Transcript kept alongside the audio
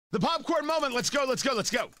The popcorn moment. Let's go, let's go,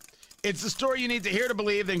 let's go. It's the story you need to hear to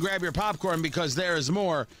believe, then grab your popcorn because there is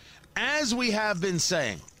more. As we have been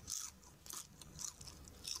saying,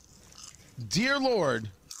 dear Lord,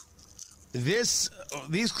 these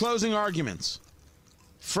closing arguments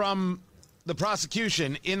from the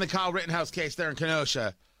prosecution in the Kyle Rittenhouse case there in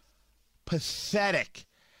Kenosha, pathetic.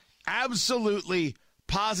 Absolutely,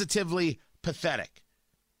 positively pathetic.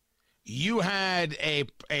 You had a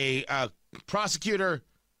prosecutor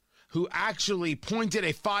who actually pointed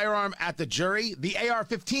a firearm at the jury, the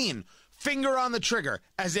AR-15, finger on the trigger,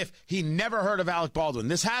 as if he never heard of Alec Baldwin.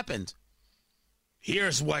 This happened.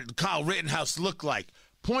 Here's what Kyle Rittenhouse looked like.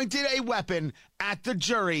 Pointed a weapon at the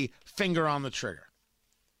jury, finger on the trigger.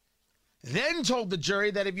 Then told the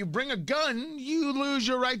jury that if you bring a gun, you lose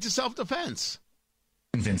your right to self-defense.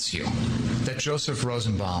 Convince you that Joseph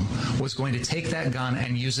Rosenbaum was going to take that gun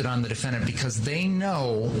and use it on the defendant because they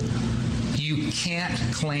know you can't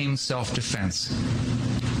claim self-defense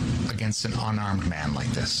against an unarmed man like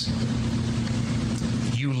this.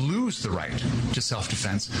 You lose the right to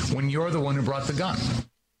self-defense when you're the one who brought the gun.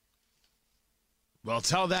 Well,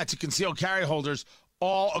 tell that to concealed carry holders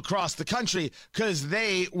all across the country because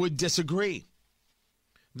they would disagree.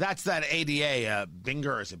 That's that ADA, Binger,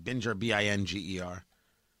 or is it Binger, B-I-N-G-E-R?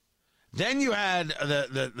 Then you had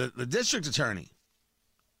the district attorney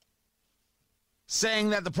saying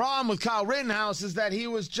that the problem with Kyle Rittenhouse is that he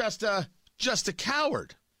was just a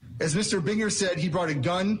coward. As Mr. Binger said, he brought a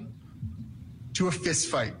gun to a fist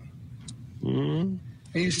fight. And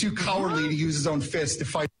he was too cowardly to use his own fist to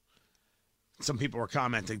fight. Some people were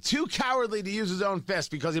commenting, too cowardly to use his own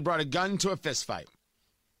fist because he brought a gun to a fist fight.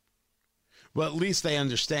 Well, at least they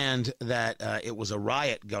understand that it was a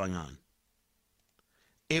riot going on.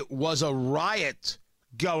 It was a riot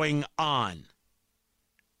going on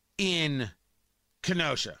in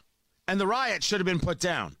Kenosha. And the riot should have been put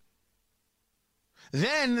down.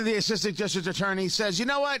 Then the assistant district attorney says, you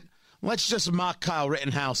know what? Let's just mock Kyle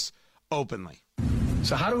Rittenhouse openly.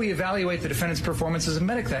 So how do we evaluate the defendant's performance as a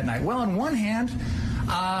medic that night? Well, on one hand,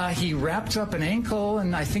 he wrapped up an ankle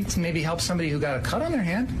and I think maybe helped somebody who got a cut on their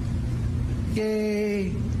hand.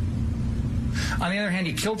 Yay. On the other hand,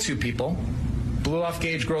 he killed 2 people, blew off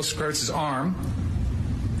Gage Gross-Kurtz's arm,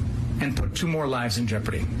 and put 2 more lives in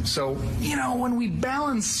jeopardy. So, when we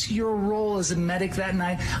balance your role as a medic that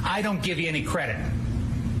night, I don't give you any credit.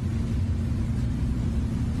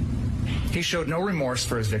 He showed no remorse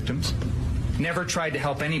for his victims, never tried to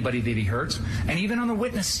help anybody that he hurt, and even on the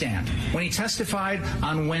witness stand, when he testified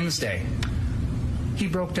on Wednesday, he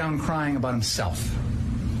broke down crying about himself,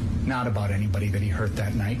 not about anybody that he hurt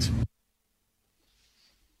that night.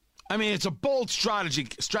 I mean, it's a bold strategy,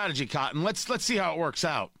 Cotton. Let's see how it works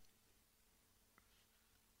out.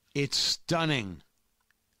 It's stunning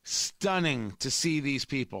to see these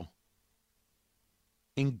people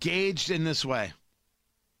engaged in this way.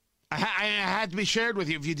 I had to be shared with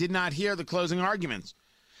you if you did not hear the closing arguments.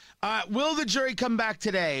 Will the jury come back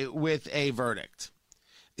today with a verdict?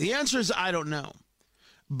 The answer is I don't know.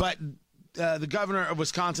 But the governor of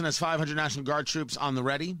Wisconsin has 500 National Guard troops on the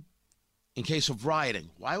ready in case of rioting.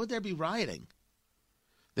 Why would there be rioting?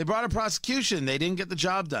 They brought a prosecution. They didn't get the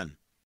job done.